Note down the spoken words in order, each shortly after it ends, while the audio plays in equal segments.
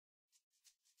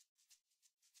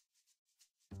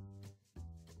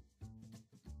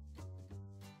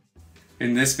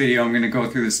In this video, I'm going to go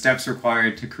through the steps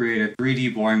required to create a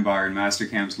 3D boring bar in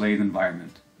Mastercam's lathe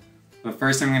environment. The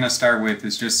first thing I'm going to start with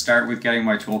is just start with getting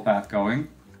my toolpath going.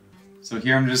 So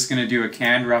here I'm just going to do a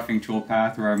canned roughing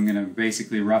toolpath where I'm going to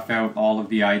basically rough out all of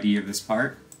the ID of this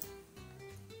part.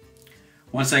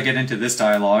 Once I get into this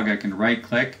dialog, I can right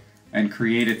click and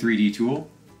create a 3D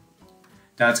tool.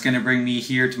 That's going to bring me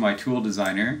here to my tool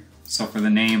designer. So for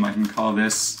the name, I can call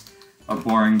this a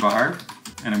boring bar,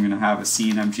 and I'm going to have a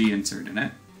CNMG insert in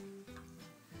it.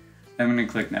 Then I'm going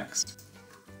to click next.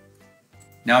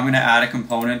 Now I'm going to add a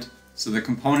component. So the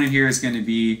component here is going to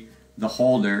be the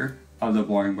holder of the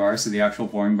boring bar, so the actual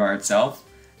boring bar itself.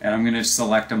 And I'm going to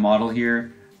select a model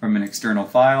here from an external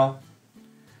file,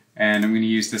 and I'm going to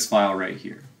use this file right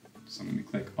here. So I'm going to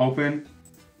click open,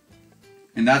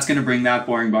 and that's going to bring that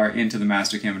boring bar into the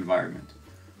Mastercam environment.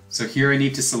 So here I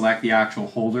need to select the actual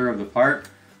holder of the part.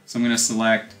 So I'm going to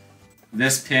select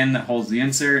this pin that holds the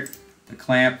insert, the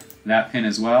clamp, that pin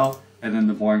as well, and then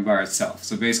the boring bar itself.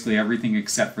 So basically everything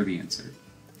except for the insert.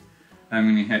 I'm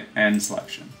going to hit End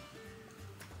Selection.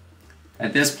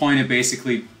 At this point it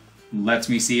basically lets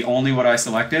me see only what I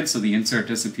selected, so the insert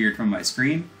disappeared from my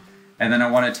screen. And then I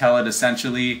want to tell it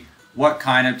essentially what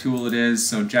kind of tool it is.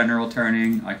 So general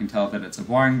turning, I can tell that it's a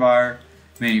boring bar.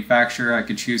 Manufacturer, I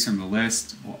could choose from the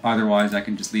list. Otherwise I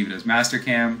can just leave it as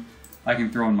Mastercam. I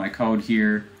can throw in my code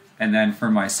here. And then for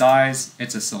my size,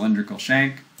 it's a cylindrical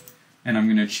shank. And I'm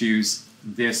going to choose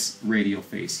this radial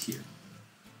face here.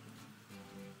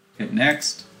 Hit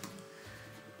next.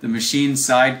 The machine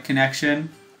side connection,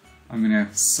 I'm going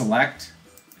to select.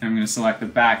 And I'm going to select the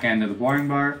back end of the boring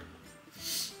bar.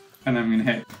 And then I'm going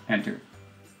to hit enter.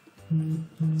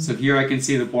 So here I can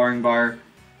see the boring bar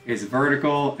is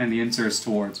vertical and the insert is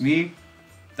towards me.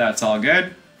 That's all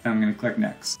good. And I'm going to click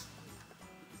next.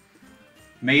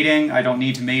 Mating, I don't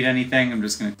need to mate anything. I'm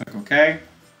just going to click OK.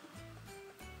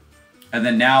 And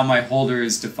then now my holder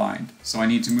is defined. So I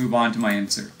need to move on to my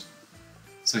insert.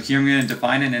 So here I'm going to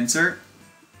define an insert.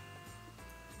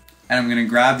 And I'm going to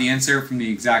grab the insert from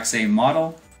the exact same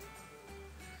model.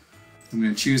 I'm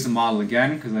going to choose the model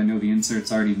again because I know the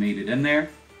insert's already mated in there.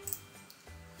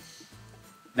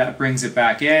 That brings it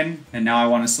back in, and now I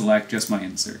want to select just my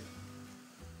insert.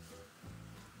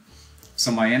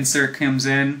 So my insert comes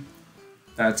in,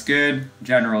 that's good.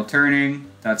 General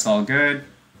turning, that's all good.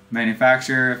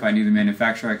 Manufacturer, if I knew the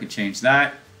manufacturer I could change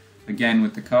that, again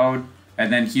with the code.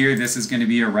 And then here this is going to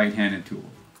be a right-handed tool.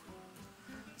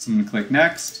 So I'm going to click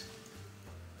next.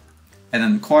 And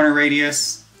then the corner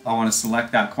radius, I want to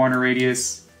select that corner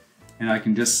radius, and I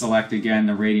can just select again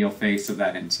the radial face of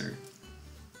that insert.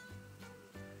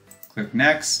 Click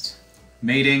next.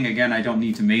 Mating, again I don't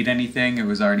need to mate anything, it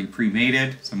was already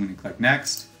pre-mated, so I'm going to click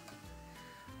next.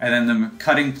 And then the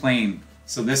cutting plane,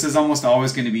 so this is almost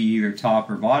always going to be either top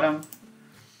or bottom.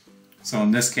 So in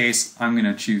this case I'm going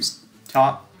to choose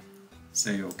top,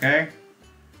 say OK,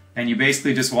 and you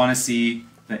basically just want to see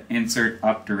the insert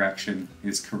up direction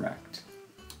is correct.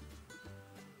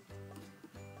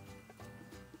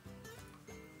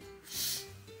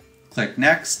 Click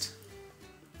next.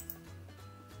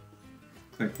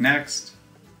 Click next.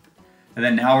 And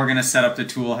then now we're going to set up the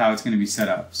tool, how it's going to be set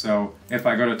up. So if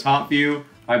I go to top view,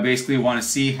 I basically want to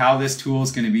see how this tool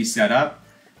is going to be set up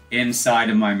inside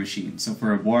of my machine. So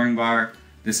for a boring bar,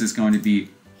 this is going to be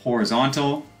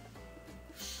horizontal.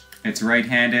 It's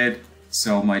right-handed,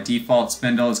 so my default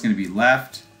spindle is going to be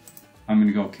left. I'm going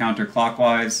to go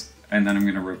counterclockwise, and then I'm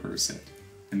going to reverse it.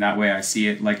 And that way I see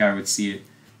it like I would see it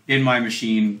in my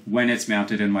machine when it's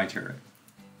mounted in my turret.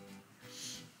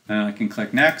 Then I can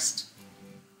click next.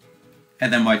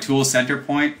 And then my tool center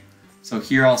point. So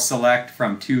here I'll select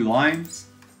from two lines.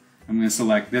 I'm going to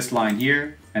select this line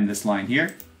here and this line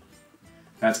here.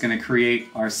 That's going to create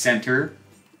our center.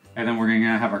 And then we're going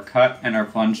to have our cut and our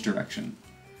plunge direction.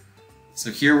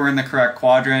 So here we're in the correct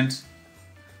quadrant,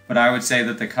 but I would say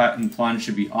that the cut and plunge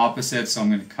should be opposite. So I'm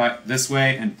going to cut this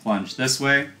way and plunge this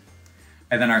way.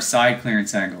 And then our side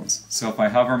clearance angles. So if I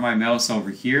hover my mouse over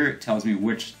here, it tells me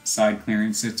which side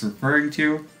clearance it's referring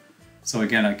to. So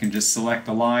again, I can just select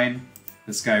the line,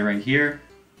 this guy right here.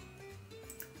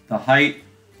 The height,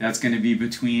 that's going to be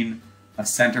between a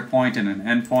center point and an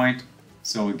end point.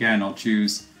 So again, I'll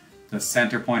choose the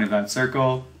center point of that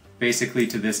circle, basically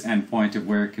to this end point of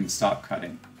where it can stop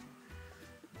cutting.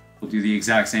 We'll do the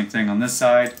exact same thing on this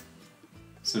side.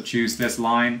 So choose this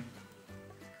line.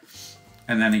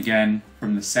 And then again,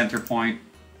 from the center point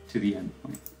to the end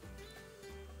point.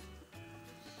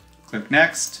 Click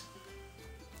next.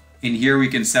 In here we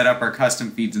can set up our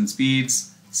custom feeds and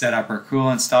speeds, set up our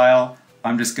coolant style.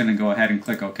 I'm just going to go ahead and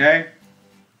click OK.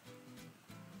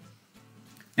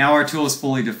 Now our tool is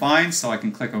fully defined, so I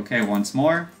can click OK once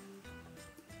more.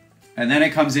 And then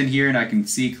it comes in here and I can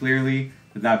see clearly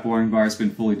that that boring bar has been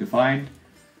fully defined.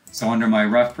 So under my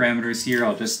rough parameters here,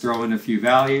 I'll just throw in a few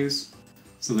values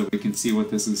so that we can see what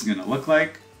this is going to look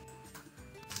like.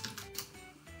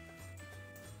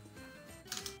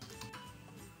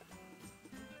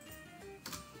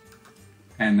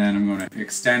 And then I'm going to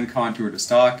extend contour to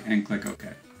stock and click OK.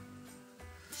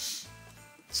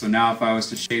 So now if I was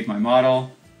to shade my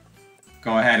model,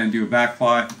 go ahead and do a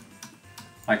backplot,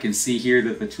 I can see here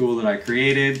that the tool that I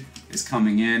created is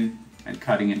coming in and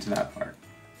cutting into that part.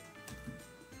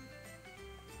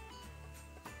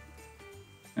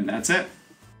 And that's it.